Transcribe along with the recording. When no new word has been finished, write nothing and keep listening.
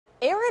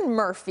Erin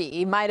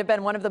Murphy might have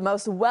been one of the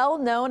most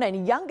well-known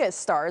and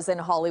youngest stars in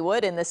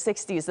Hollywood in the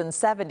 60s and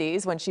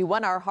 70s when she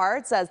won our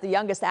hearts as the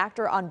youngest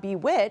actor on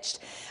Bewitched.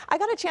 I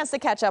got a chance to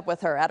catch up with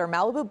her at her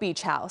Malibu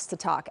beach house to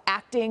talk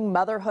acting,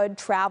 motherhood,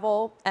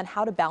 travel, and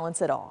how to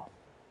balance it all.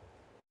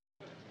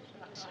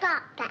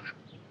 Stop that.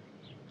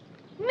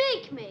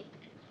 Make me.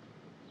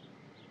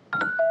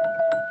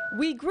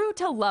 We grew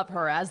to love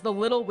her as the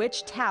little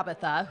witch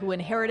Tabatha, who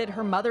inherited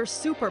her mother's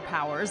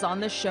superpowers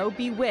on the show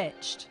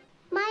Bewitched.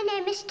 My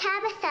name is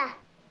Tabatha.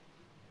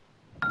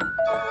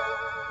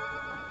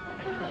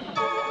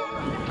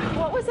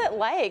 What was it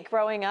like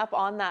growing up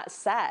on that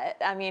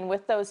set? I mean,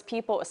 with those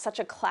people, it was such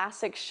a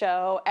classic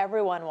show.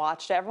 Everyone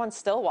watched it. Everyone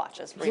still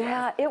watches reruns.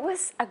 Yeah, it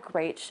was a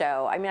great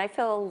show. I mean, I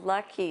feel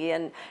lucky,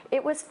 and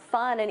it was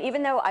fun. And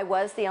even though I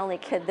was the only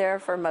kid there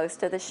for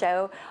most of the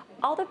show,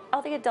 all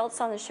the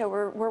adults on the show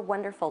were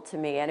wonderful to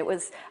me, and it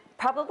was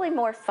probably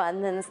more fun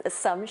than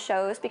some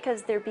shows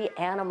because there'd be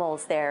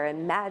animals there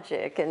and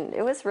magic, and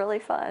it was really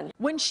fun.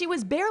 When she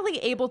was barely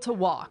able to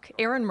walk,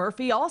 Erin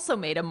Murphy also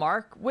made a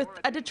mark with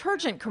a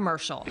detergent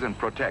commercial. And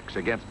protects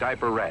against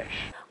diaper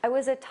rash. I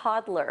was a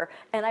toddler,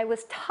 and I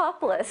was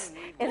topless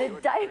in a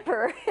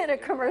diaper in a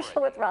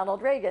commercial with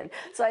Ronald Reagan.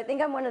 So I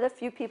think I'm one of the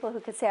few people who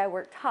could say I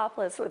worked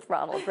topless with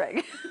Ronald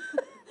Reagan.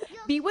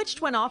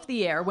 Bewitched went off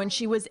the air when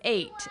she was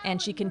 8,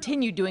 and she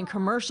continued doing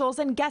commercials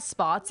and guest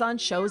spots on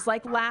shows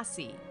like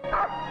Lassie.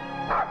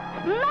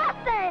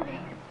 Muffin!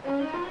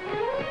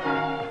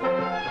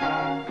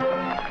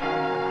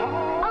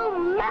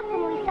 Oh,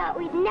 Muffin, we thought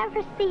we'd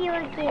never see you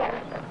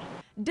again.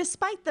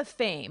 Despite the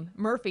fame,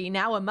 Murphy,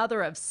 now a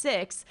mother of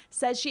 6,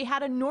 says she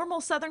had a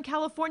normal Southern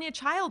California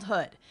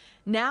childhood.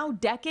 Now,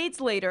 decades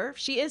later,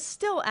 she is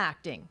still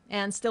acting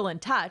and still in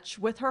touch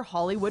with her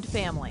Hollywood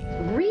family.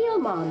 Real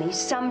mommies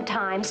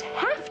sometimes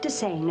have to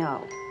say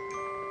no,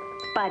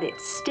 but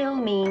it still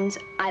means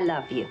I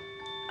love you,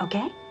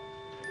 okay?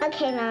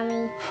 Okay,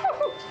 Mommy.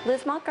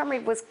 Liz Montgomery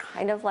was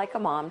kind of like a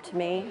mom to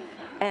me.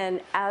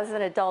 And as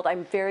an adult,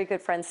 I'm very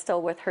good friends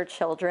still with her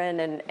children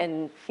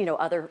and you know,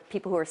 other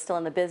people who are still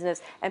in the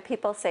business. And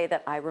people say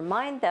that I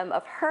remind them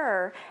of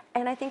her.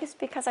 And I think it's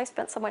because I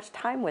spent so much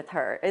time with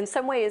her. In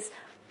some ways,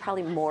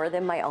 probably more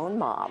than my own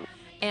mom.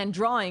 And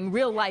drawing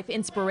real-life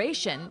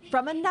inspiration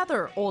from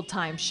another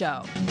old-time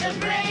show. The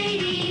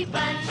Brady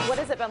Bunch. What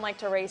has it been like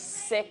to raise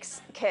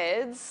 6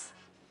 kids?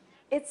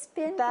 It's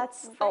been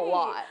That's great. a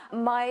lot.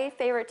 My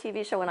favorite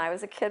TV show when I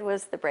was a kid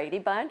was The Brady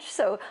Bunch,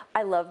 so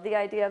I love the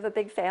idea of a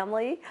big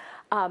family.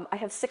 I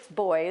have 6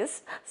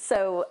 boys,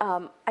 so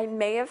I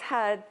may have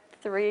had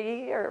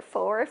 3 or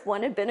 4 if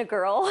one had been a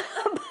girl.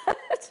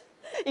 But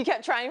You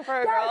kept trying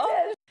for a yeah, girl?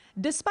 I did.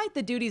 Despite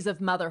the duties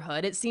of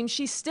motherhood, it seems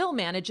she still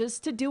manages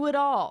to do it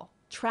all.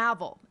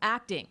 Travel,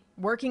 acting,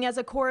 working as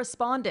a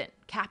correspondent,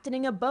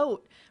 captaining a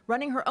boat,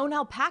 running her own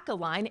alpaca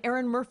line,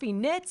 Erin Murphy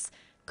Knits,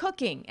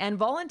 cooking, and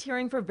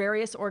volunteering for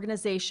various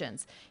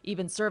organizations,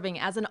 even serving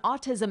as an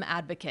autism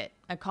advocate,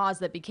 a cause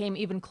that became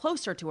even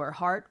closer to her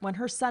heart when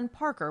her son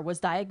Parker was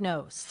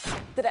diagnosed.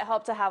 Did it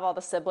help to have all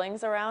the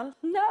siblings around?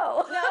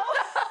 No. No?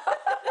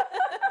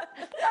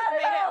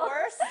 Made it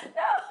worse?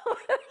 No.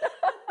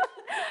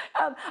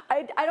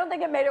 I don't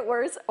think it made it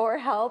worse or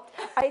helped.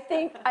 I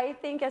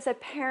think as a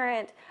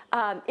parent,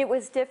 it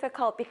was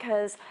difficult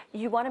because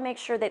you want to make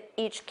sure that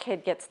each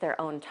kid gets their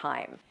own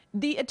time.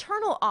 The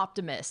eternal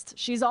optimist,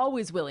 she's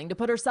always willing to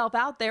put herself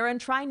out there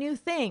and try new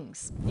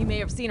things. You may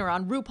have seen her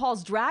on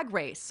RuPaul's Drag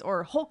Race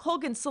or Hulk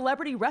Hogan's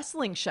Celebrity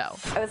Wrestling Show.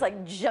 I was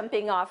like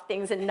jumping off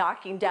things and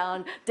knocking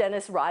down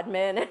Dennis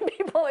Rodman and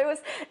people.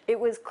 It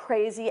was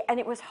crazy, and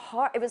it was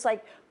hard. It was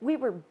like we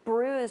were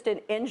bruised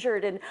and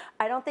injured, and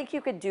I don't think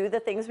you could do the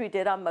things we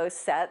did on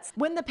most sets.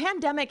 When the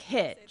pandemic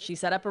hit, she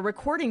set up a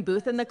recording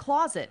booth in the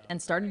closet and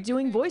started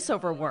doing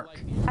voiceover work.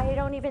 I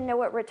don't even know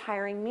what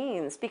retiring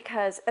means,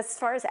 because as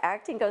far as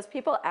acting goes,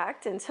 people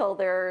act until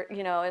they're,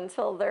 you know,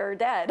 until they're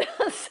dead.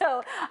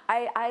 So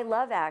I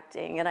love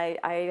acting, and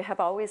I have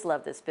always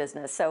loved this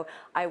business. So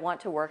I want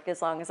to work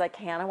as long as I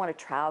can. I want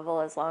to travel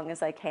as long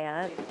as I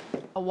can.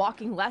 A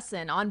walking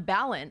lesson on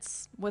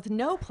balance with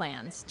no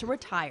plans to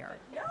retire.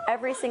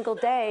 Every single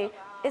day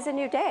is a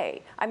new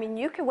day. I mean,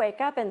 you can wake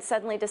up and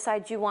suddenly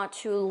decide you want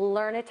to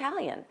learn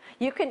Italian.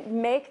 You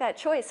can make that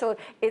choice. So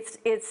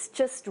it's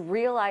just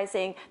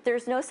realizing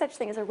there's no such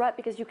thing as a rut,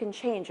 because you can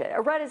change it.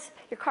 A rut is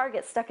your car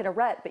gets stuck in a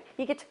rut, but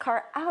you get to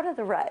car out of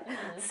the rut.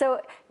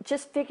 So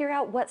just figure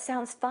out what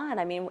sounds fun.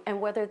 I mean, and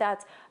whether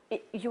that's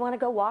you want to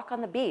go walk on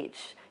the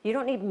beach. You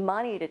don't need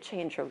money to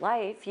change your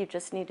life. You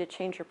just need to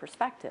change your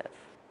perspective.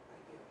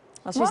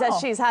 Well, she says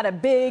she's had a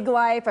big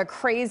life, a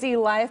crazy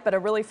life, but a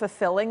really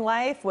fulfilling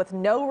life with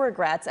no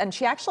regrets. And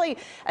she actually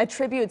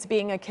attributes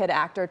being a kid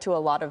actor to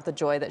a lot of the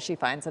joy that she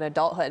finds in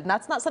adulthood. And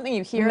that's not something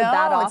you hear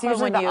that often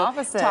when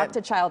you talk to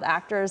child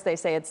actors. They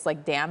say it's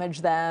like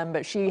damaged them,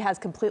 but she has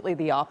completely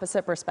the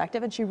opposite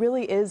perspective. And she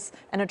really is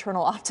an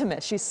eternal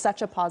optimist. She's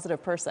such a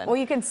positive person. Well,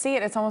 you can see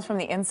it. It's almost from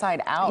the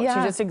inside out.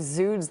 Yeah. She just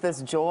exudes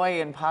this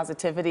joy and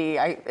positivity.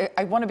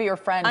 I want to be your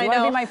friend. Do you I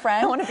know. want to be my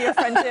friend? I want to be your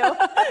friend too.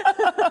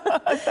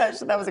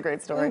 That was a great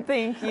story.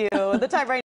 Thank you. The time right